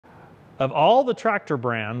Of all the tractor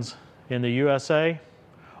brands in the USA,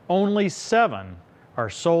 only 7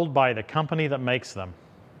 are sold by the company that makes them.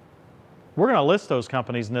 We're going to list those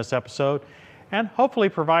companies in this episode and hopefully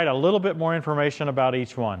provide a little bit more information about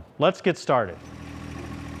each one. Let's get started.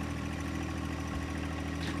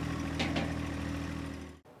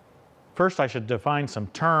 First, I should define some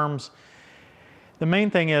terms. The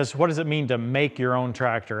main thing is, what does it mean to make your own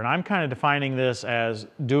tractor? And I'm kind of defining this as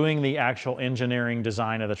doing the actual engineering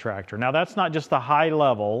design of the tractor. Now, that's not just the high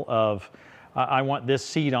level of, I want this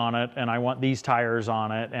seat on it, and I want these tires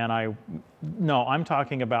on it, and no, I'm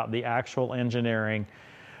talking about the actual engineering,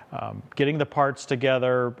 getting the parts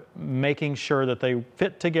together, making sure that they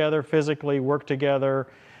fit together physically, work together,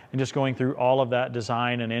 and just going through all of that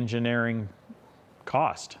design and engineering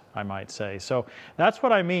cost, I might say. So that's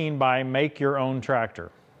what I mean by make your own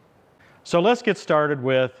tractor. So let's get started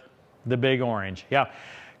with the big orange. Yeah,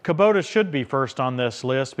 Kubota should be first on this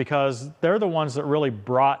list because they're the ones that really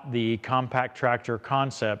brought the compact tractor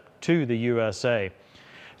concept to the USA.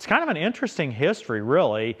 It's kind of an interesting history,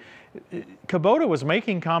 really. Kubota was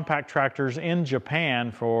making compact tractors in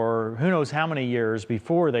Japan for who knows how many years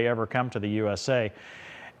before they ever come to the USA.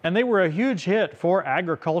 And they were a huge hit for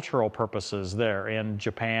agricultural purposes there in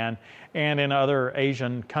Japan and in other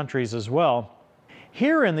Asian countries as well.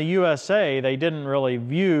 Here in the USA, they didn't really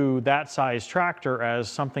view that size tractor as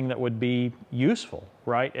something that would be useful,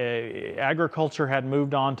 right? Agriculture had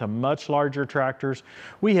moved on to much larger tractors.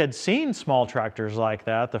 We had seen small tractors like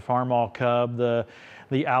that, the Farmall Cub,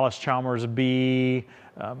 the Allis-Chalmers Bee.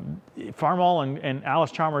 Farmall and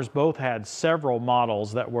Allis-Chalmers both had several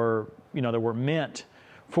models that were meant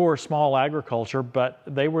for small agriculture, but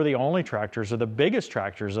they were the only tractors or the biggest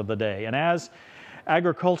tractors of the day. And as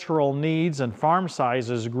agricultural needs and farm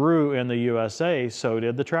sizes grew in the USA, so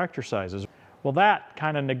did the tractor sizes. Well, that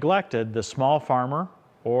kind of neglected the small farmer,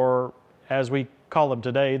 or as we call them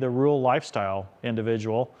today, the rural lifestyle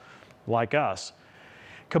individual like us.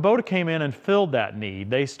 Kubota came in and filled that need.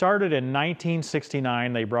 They started in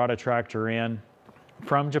 1969. They brought a tractor in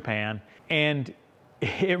from Japan, and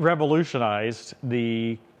it revolutionized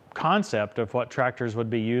the concept of what tractors would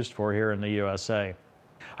be used for here in the USA.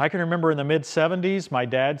 I can remember in the mid-70s, my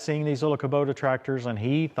dad seeing these little Kubota tractors, and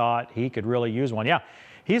he thought he could really use one. Yeah,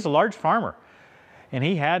 he's a large farmer, and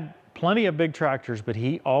he had plenty of big tractors, but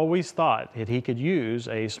he always thought that he could use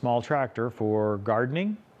a small tractor for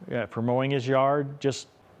gardening, for mowing his yard, just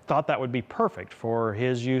thought that would be perfect for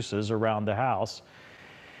his uses around the house.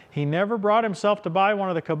 He never brought himself to buy one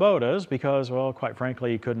of the Kubotas because, well, quite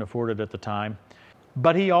frankly, he couldn't afford it at the time.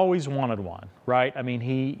 But he always wanted one, right? I mean,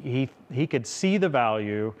 he could see the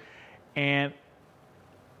value, and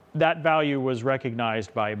that value was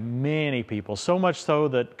recognized by many people, so much so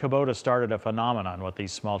that Kubota started a phenomenon with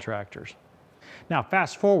these small tractors. Now,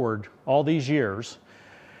 fast forward all these years,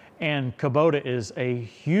 and Kubota is a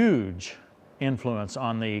huge influence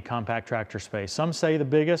on the compact tractor space. Some say the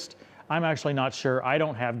biggest. I'm actually not sure. I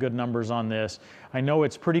don't have good numbers on this. I know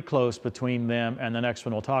it's pretty close between them and the next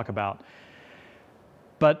one we'll talk about.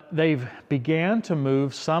 But they've began to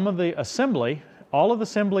move some of the assembly, all of the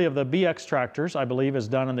assembly of the BX tractors, I believe, is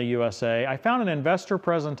done in the USA. I found an investor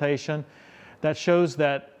presentation that shows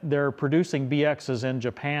that they're producing BXs in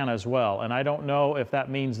Japan as well. And I don't know if that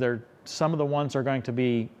means some of the ones are going to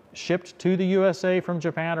be shipped to the USA from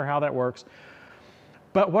Japan or how that works.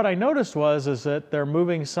 But what I noticed is that they're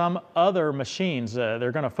moving some other machines.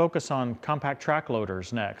 They're going to focus on compact track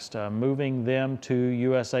loaders next, moving them to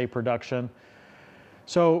USA production.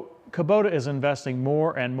 So Kubota is investing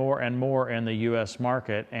more and more and more in the US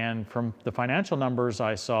market. And from the financial numbers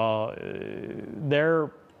I saw,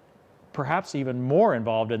 they're perhaps even more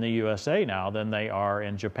involved in the USA now than they are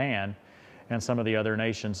in Japan and some of the other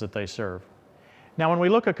nations that they serve. Now, when we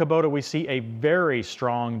look at Kubota, we see a very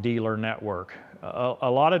strong dealer network. A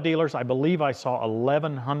lot of dealers. I believe I saw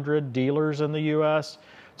 1,100 dealers in the U.S.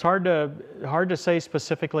 It's hard to say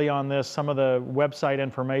specifically on this. Some of the website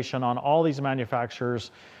information on all these manufacturers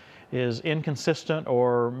is inconsistent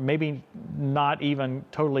or maybe not even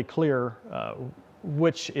totally clear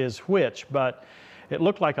which is which, but it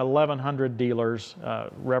looked like 1,100 dealers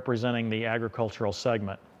representing the agricultural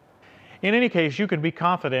segment. In any case, you can be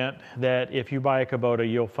confident that if you buy a Kubota,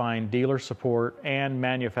 you'll find dealer support and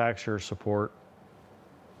manufacturer support.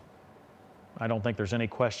 I don't think there's any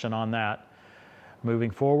question on that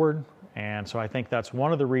moving forward. And so I think that's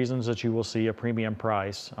one of the reasons that you will see a premium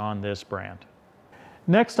price on this brand.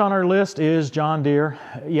 Next on our list is John Deere.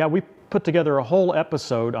 Yeah, we put together a whole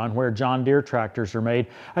episode on where John Deere tractors are made.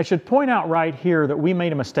 I should point out right here that we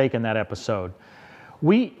made a mistake in that episode.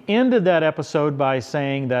 We ended that episode by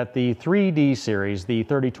saying that the 3D series, the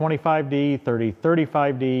 3025D,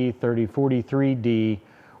 3035D, 3043D,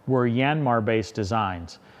 were Yanmar-based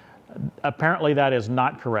designs. Apparently that is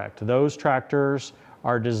not correct. Those tractors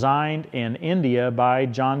are designed in India by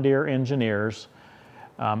John Deere engineers,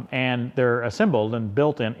 and they're assembled and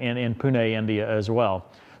built in Pune, India as well.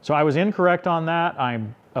 So I was incorrect on that. I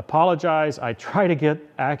apologize. I try to get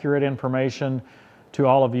accurate information to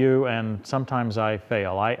all of you, and sometimes I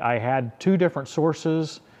fail. I had two different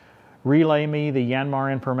sources relay me the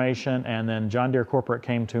Yanmar information, and then John Deere Corporate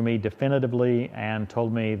came to me definitively and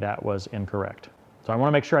told me that was incorrect. So I want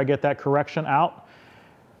to make sure I get that correction out.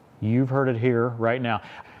 You've heard it here right now.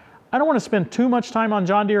 I don't want to spend too much time on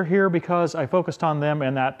John Deere here because I focused on them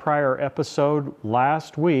in that prior episode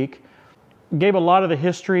last week. Gave a lot of the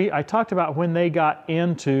history. I talked about when they got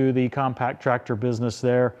into the compact tractor business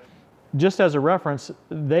there. Just as a reference,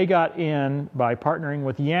 they got in by partnering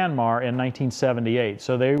with Yanmar in 1978.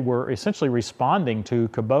 So they were essentially responding to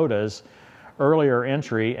Kubota's earlier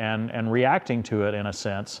entry and reacting to it in a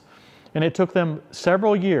sense. And it took them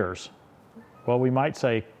several years, well, we might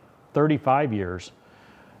say 35 years,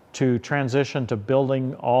 to transition to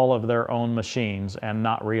building all of their own machines and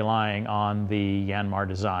not relying on the Yanmar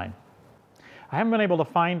design. I haven't been able to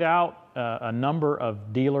find out a number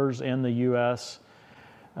of dealers in the U.S.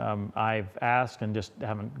 I've asked and just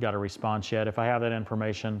haven't got a response yet. If I have that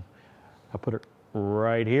information, I'll put it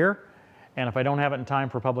right here. And if I don't have it in time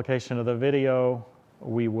for publication of the video,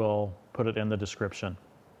 we will put it in the description.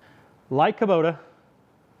 Like Kubota,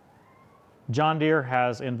 John Deere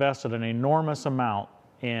has invested an enormous amount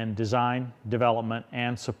in design, development,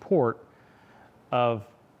 and support of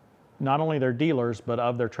not only their dealers, but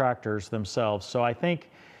of their tractors themselves. So I think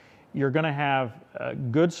you're going to have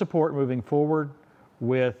good support moving forward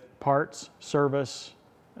with parts, service,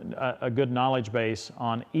 a good knowledge base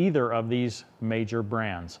on either of these major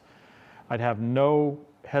brands. I'd have no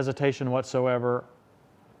hesitation whatsoever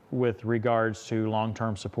with regards to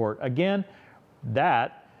long-term support. Again,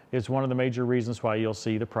 that is one of the major reasons why you'll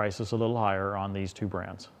see the prices a little higher on these two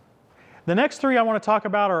brands. The next three I want to talk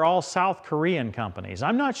about are all South Korean companies.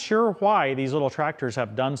 I'm not sure why these little tractors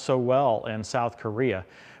have done so well in South Korea,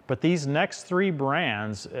 but these next three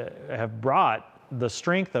brands have brought the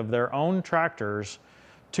strength of their own tractors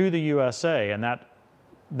to the USA, and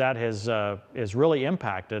that has really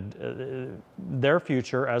impacted their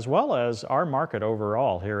future as well as our market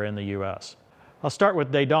overall here in the US. I'll start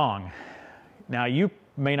with Daedong. Now you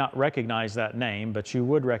may not recognize that name, but you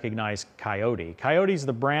would recognize Kioti. Kioti is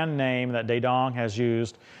the brand name that Daedong has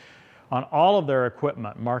used on all of their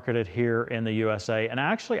equipment marketed here in the USA, and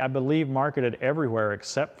actually I believe marketed everywhere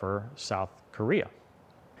except for South Korea.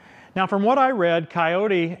 Now from what I read,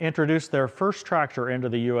 Kioti introduced their first tractor into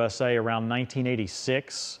the USA around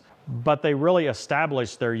 1986, but they really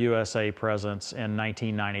established their USA presence in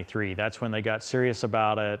 1993. That's when they got serious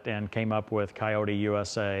about it and came up with Kioti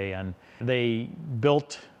USA, and they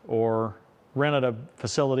built or rented a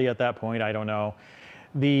facility at that point, I don't know.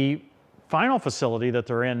 The final facility that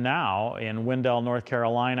they're in now in Wendell, North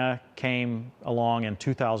Carolina came along in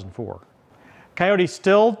 2004. Kioti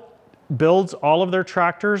still builds all of their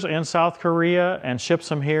tractors in South Korea and ships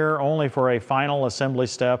them here only for a final assembly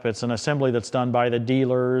step. It's an assembly that's done by the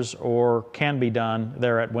dealers or can be done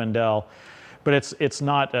there at Wendell, but it's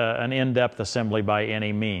not an in-depth assembly by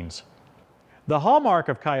any means. The hallmark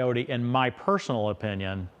of Kioti, in my personal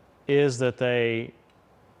opinion, is that they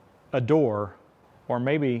adore, or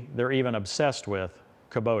maybe they're even obsessed with,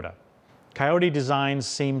 Kubota. Kioti designs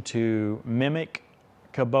seem to mimic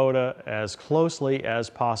Kubota as closely as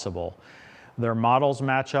possible. Their models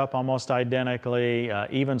match up almost identically.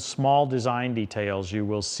 Even small design details, you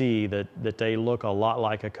will see that they look a lot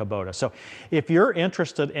like a Kubota. So if you're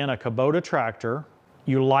interested in a Kubota tractor,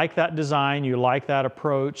 you like that design, you like that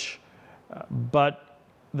approach, but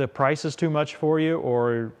the price is too much for you,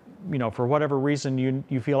 or for whatever reason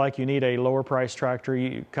you feel like you need a lower price tractor,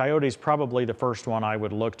 Kioti is probably the first one I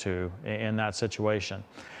would look to in that situation.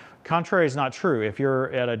 Contrary is not true. If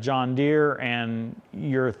you're at a John Deere and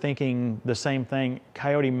you're thinking the same thing,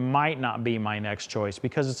 Kioti might not be my next choice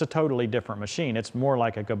because it's a totally different machine. It's more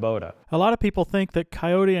like a Kubota. A lot of people think that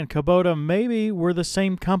Kioti and Kubota maybe were the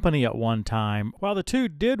same company at one time. While the two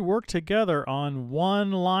did work together on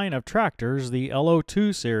one line of tractors, the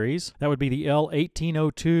L02 series, that would be the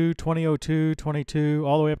L1802, 2002, 22,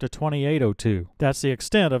 all the way up to 2802. That's the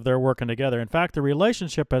extent of their working together. In fact, the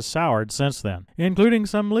relationship has soured since then, including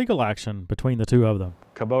some legal action between the two of them.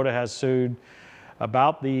 Kubota has sued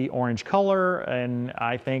about the orange color, and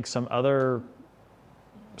I think some other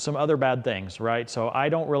some other bad things, right? So I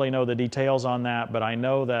don't really know the details on that, but I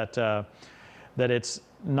know that, that it's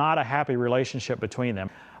not a happy relationship between them.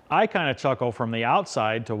 I kind of chuckle from the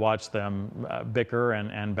outside to watch them bicker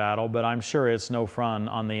and battle, but I'm sure it's no fun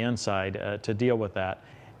on the inside to deal with that.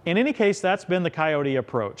 In any case, that's been the Kioti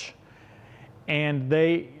approach. And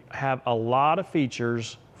they have a lot of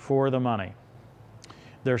features for the money.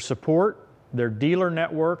 Their support, their dealer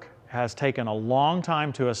network has taken a long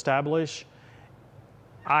time to establish.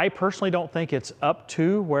 I personally don't think it's up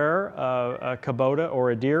to where a Kubota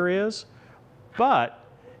or a Deere is, but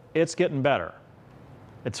it's getting better.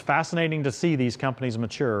 It's fascinating to see these companies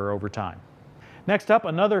mature over time. Next up,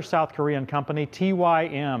 another South Korean company,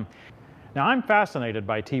 TYM. Now, I'm fascinated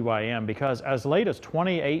by TYM because as late as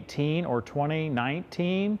 2018 or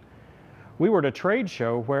 2019, we were at a trade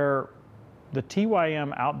show where the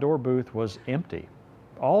TYM outdoor booth was empty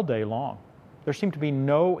all day long. There seemed to be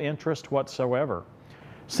no interest whatsoever.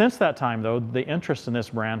 Since that time, though, the interest in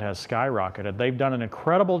this brand has skyrocketed. They've done an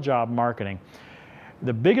incredible job marketing.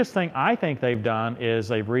 The biggest thing I think they've done is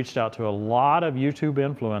they've reached out to a lot of YouTube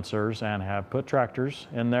influencers and have put tractors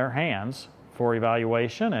in their hands for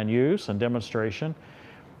evaluation and use and demonstration.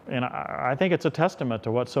 And I think it's a testament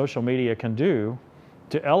to what social media can do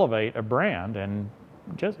to elevate a brand and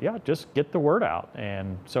just get the word out.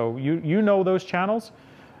 And so you know those channels,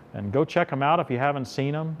 and go check them out if you haven't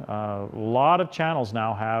seen them. A lot of channels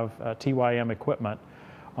now have TYM equipment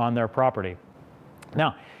on their property.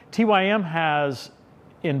 Now, TYM has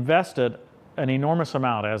invested an enormous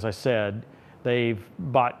amount, as I said. They've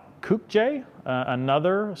bought Kubota,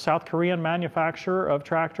 another South Korean manufacturer of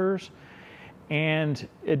tractors. And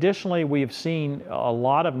additionally, we've seen a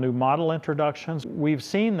lot of new model introductions. We've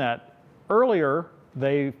seen that earlier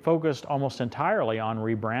they focused almost entirely on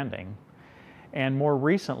rebranding. And more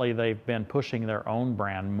recently, they've been pushing their own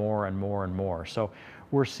brand more and more and more. So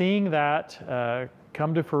we're seeing that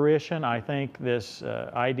come to fruition. I think this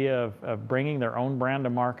idea of bringing their own brand to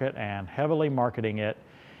market and heavily marketing it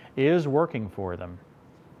is working for them.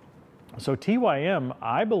 So TYM,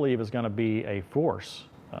 I believe, is going to be a force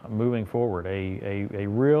moving forward, a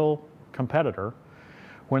real competitor.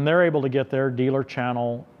 When they're able to get their dealer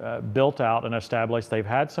channel built out and established, they've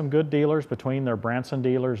had some good dealers between their Branson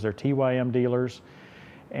dealers, their TYM dealers,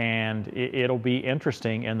 and it'll be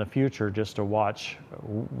interesting in the future just to watch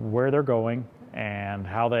where they're going and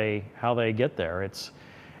how they get there. It's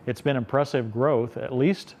been impressive growth, at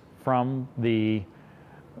least from the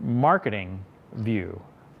marketing view.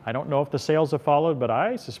 I don't know if the sales have followed, but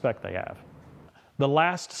I suspect they have. The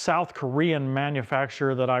last South Korean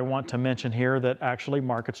manufacturer that I want to mention here that actually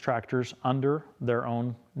markets tractors under their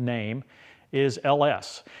own name is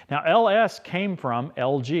LS. Now, LS came from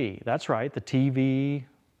LG. That's right, the TV,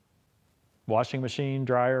 washing machine,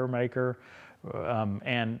 dryer maker,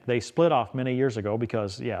 and they split off many years ago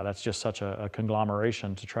because, yeah, that's just such a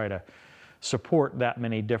conglomeration to try to support that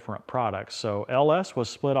many different products. So LS was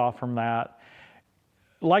split off from that.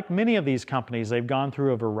 Like many of these companies, they've gone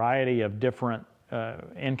through a variety of different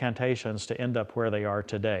incantations to end up where they are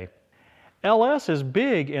today. LS is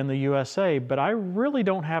big in the USA, but I really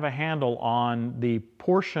don't have a handle on the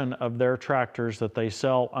portion of their tractors that they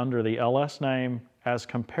sell under the LS name as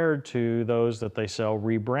compared to those that they sell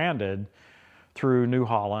rebranded through New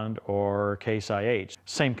Holland or Case IH.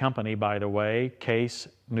 Same company, by the way. Case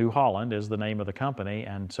New Holland is the name of the company,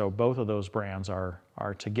 and so both of those brands are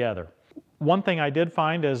together. One thing I did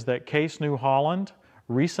find is that Case New Holland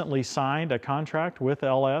recently signed a contract with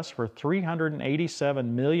LS for $387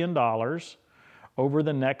 million over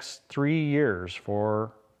the next 3 years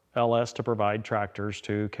for LS to provide tractors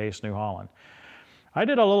to Case New Holland. I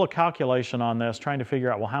did a little calculation on this, trying to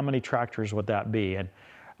figure out, well, how many tractors would that be? And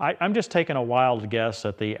I'm just taking a wild guess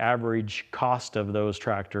at the average cost of those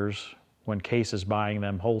tractors when Case is buying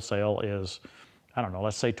them wholesale is, I don't know,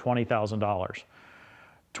 let's say $20,000.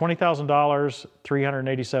 $20,000,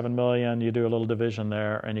 387 million, you do a little division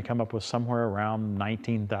there, and you come up with somewhere around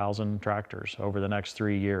 19,000 tractors over the next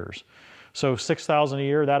 3 years. So 6,000 a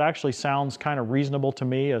year, that actually sounds kind of reasonable to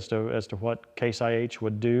me as to what Case IH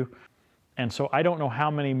would do. And so I don't know how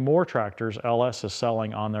many more tractors LS is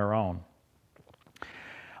selling on their own.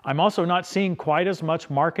 I'm also not seeing quite as much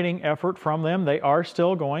marketing effort from them. They are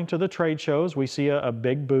still going to the trade shows. We see a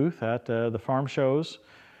big booth at the farm shows,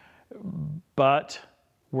 but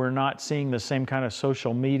we're not seeing the same kind of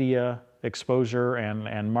social media exposure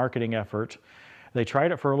and marketing effort. They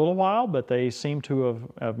tried it for a little while, but they seem to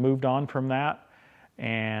have moved on from that.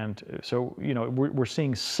 And so, you know, we're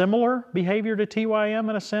seeing similar behavior to TYM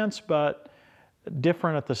in a sense, but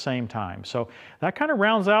different at the same time. So that kind of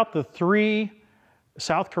rounds out the 3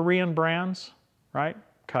 South Korean brands, right?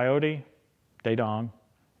 Kioti, Dedong,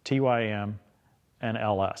 TYM, and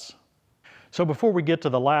LS. So before we get to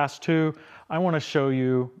the last two, I want to show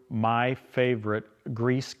you my favorite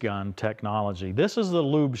grease gun technology. This is the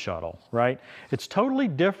Lube Shuttle, right? It's totally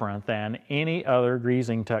different than any other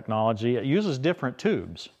greasing technology. It uses different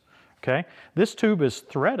tubes, okay? This tube is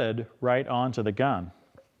threaded right onto the gun.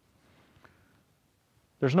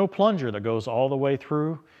 There's no plunger that goes all the way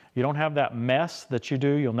through. You don't have that mess that you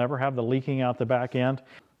do. You'll never have the leaking out the back end.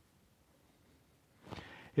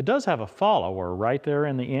 It does have a follower right there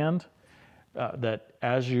in the end that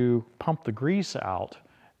as you pump the grease out,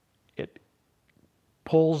 it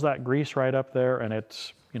pulls that grease right up there, and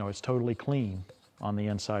it's, you know, it's totally clean on the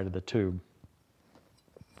inside of the tube.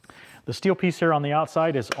 The steel piece here on the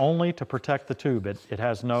outside is only to protect the tube. It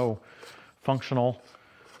has no functional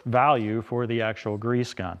value for the actual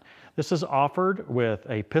grease gun. This is offered with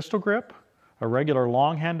a pistol grip, a regular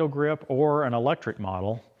long handle grip, or an electric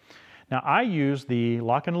model. Now I use the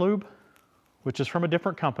Lock and Lube, which is from a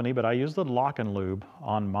different company, but I use the Lock and Lube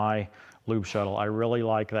on my Lube Shuttle. I really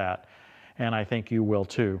like that, and I think you will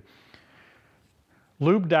too.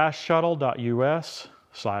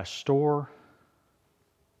 lube-shuttle.us/store.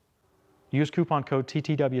 Use coupon code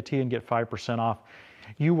TTWT and get 5% off.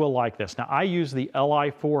 You will like this. Now I use the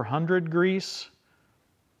LI 400 grease.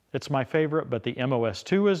 It's my favorite, but the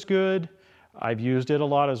MOS2 is good. I've used it a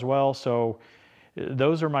lot as well, so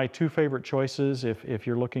those are my two favorite choices if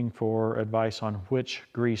you're looking for advice on which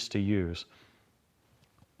grease to use.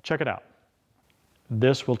 Check it out.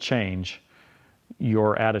 This will change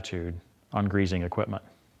your attitude on greasing equipment.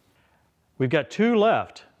 We've got two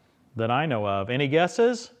left that I know of. Any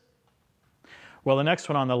guesses? Well, the next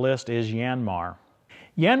one on the list is Yanmar.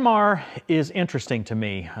 Yanmar is interesting to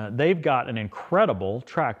me. They've got an incredible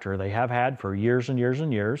tractor they have had for years and years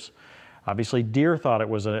and years. Obviously, Deere thought it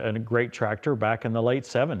was a great tractor back in the late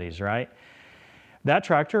 70s, right? That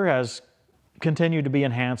tractor has continued to be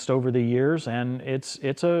enhanced over the years, and it's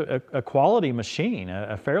a quality machine,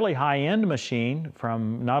 a fairly high-end machine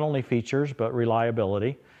from not only features but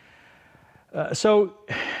reliability. So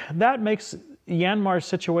that makes Yanmar's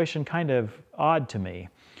situation kind of odd to me.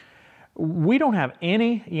 We don't have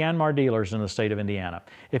any Yanmar dealers in the state of Indiana.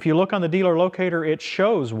 If you look on the dealer locator, it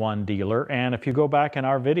shows one dealer, and if you go back in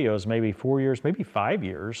our videos, maybe 4 years, maybe 5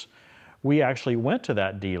 years, we actually went to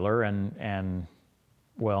that dealer and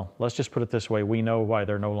well, let's just put it this way, we know why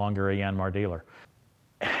they're no longer a Yanmar dealer.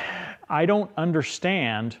 I don't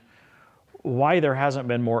understand why there hasn't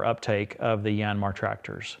been more uptake of the Yanmar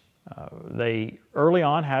tractors. They early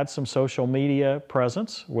on had some social media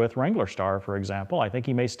presence with Wrangler Star, for example. I think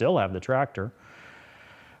he may still have the tractor.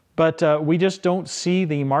 But we just don't see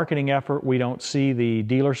the marketing effort. We don't see the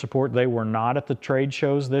dealer support. They were not at the trade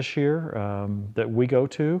shows this year that we go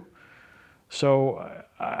to. So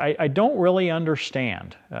I don't really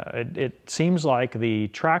understand. It seems like the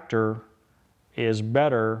tractor is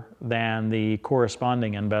better than the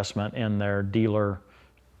corresponding investment in their dealer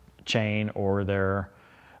chain or their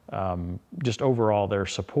just overall their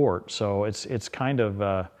support. So it's kind of,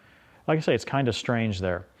 like I say, it's kind of strange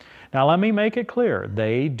there. Now let me make it clear,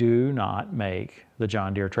 they do not make the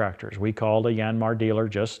John Deere tractors. We called a Yanmar dealer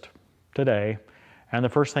just today, and the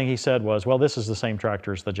first thing he said was, well, this is the same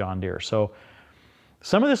tractor as the John Deere. So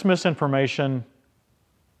some of this misinformation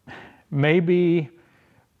may be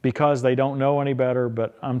because they don't know any better,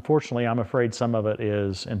 but unfortunately I'm afraid some of it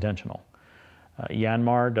is intentional.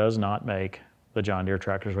 Yanmar does not make the John Deere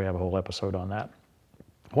tractors. We have a whole episode on that.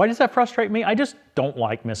 Why does that frustrate me? I just don't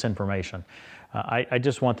like misinformation. I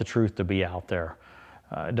just want the truth to be out there.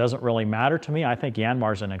 It doesn't really matter to me. I think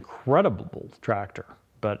Yanmar's an incredible tractor,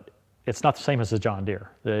 but it's not the same as the John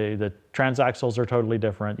Deere. The transaxles are totally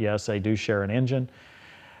different. Yes, they do share an engine,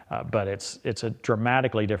 but it's a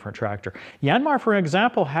dramatically different tractor. Yanmar, for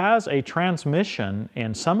example, has a transmission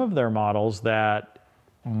in some of their models that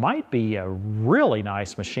might be a really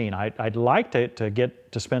nice machine. I'd like to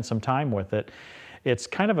get to spend some time with it. It's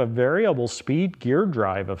kind of a variable speed gear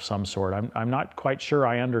drive of some sort. I'm not quite sure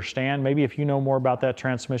I understand. Maybe if you know more about that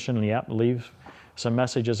transmission, yeah, leave some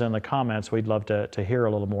messages in the comments. We'd love to hear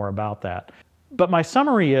a little more about that. But my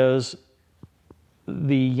summary is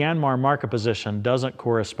the Yanmar market position doesn't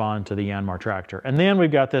correspond to the Yanmar tractor. And then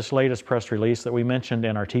we've got this latest press release that we mentioned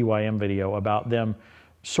in our TYM video about them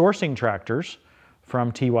sourcing tractors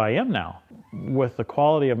from TYM now. With the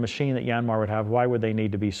quality of machine that Yanmar would have, why would they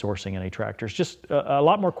need to be sourcing any tractors? Just a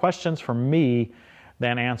lot more questions from me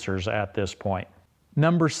than answers at this point.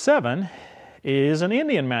 Number 7 is an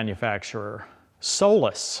Indian manufacturer,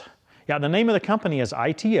 Solis. Yeah, the name of the company is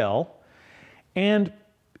ITL, and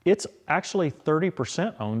it's actually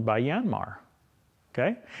 30% owned by Yanmar.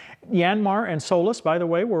 Okay. Yanmar and Solis, by the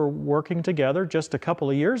way, were working together just a couple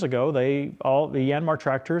of years ago. The Yanmar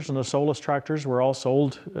tractors and the Solis tractors were all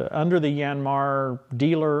sold under the Yanmar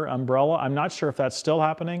dealer umbrella. I'm not sure if that's still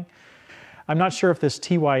happening. I'm not sure if this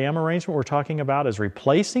TYM arrangement we're talking about is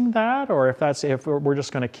replacing that, or if we're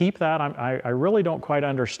just going to keep that. I really don't quite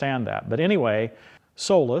understand that. But anyway,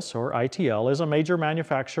 Solis, or ITL, is a major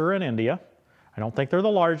manufacturer in India. I don't think they're the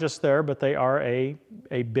largest there, but they are a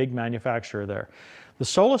big manufacturer there. The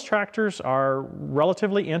Solis tractors are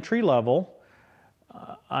relatively entry level.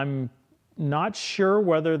 I'm not sure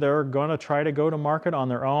whether they're going to try to go to market on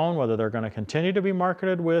their own, whether they're going to continue to be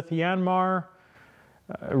marketed with Yanmar.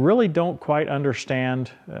 I really don't quite understand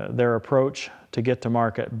their approach to get to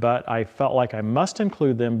market, but I felt like I must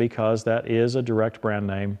include them because that is a direct brand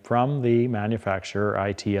name from the manufacturer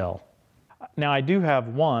ITL. Now, I do have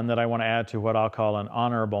one that I want to add to what I'll call an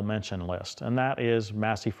honorable mention list, and that is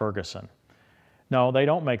Massey Ferguson. No, they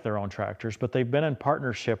don't make their own tractors, but they've been in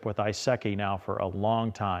partnership with Iseki now for a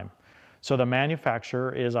long time. So the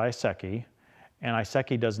manufacturer is Iseki, and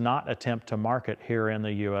Iseki does not attempt to market here in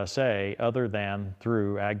the USA other than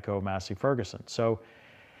through AGCO Massey Ferguson. So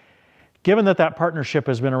given that that partnership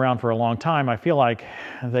has been around for a long time, I feel like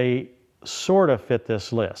they sort of fit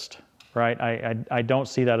this list, right? I don't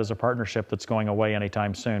see that as a partnership that's going away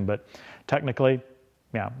anytime soon, but technically,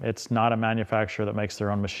 yeah, it's not a manufacturer that makes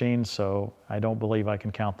their own machines, so I don't believe I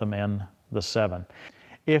can count them in the 7.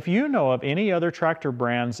 If you know of any other tractor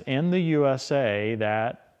brands in the USA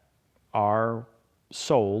that are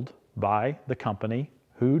sold by the company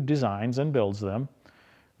who designs and builds them,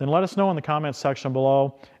 then let us know in the comments section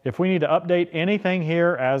below. If we need to update anything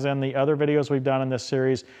here, as in the other videos we've done in this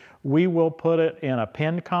series, we will put it in a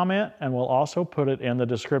pinned comment, and we'll also put it in the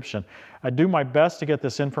description. I do my best to get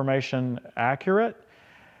this information accurate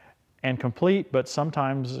and complete, but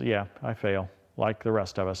sometimes, yeah, I fail, like the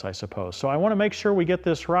rest of us, I suppose. So I want to make sure we get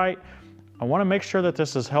this right. I want to make sure that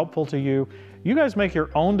this is helpful to you. You guys make your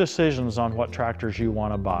own decisions on what tractors you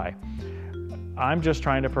want to buy. I'm just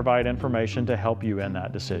trying to provide information to help you in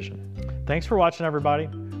that decision. Thanks for watching, everybody.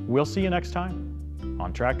 We'll see you next time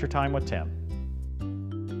on Tractor Time with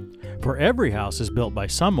Tim. For every house is built by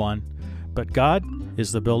someone, but God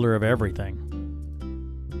is the builder of everything.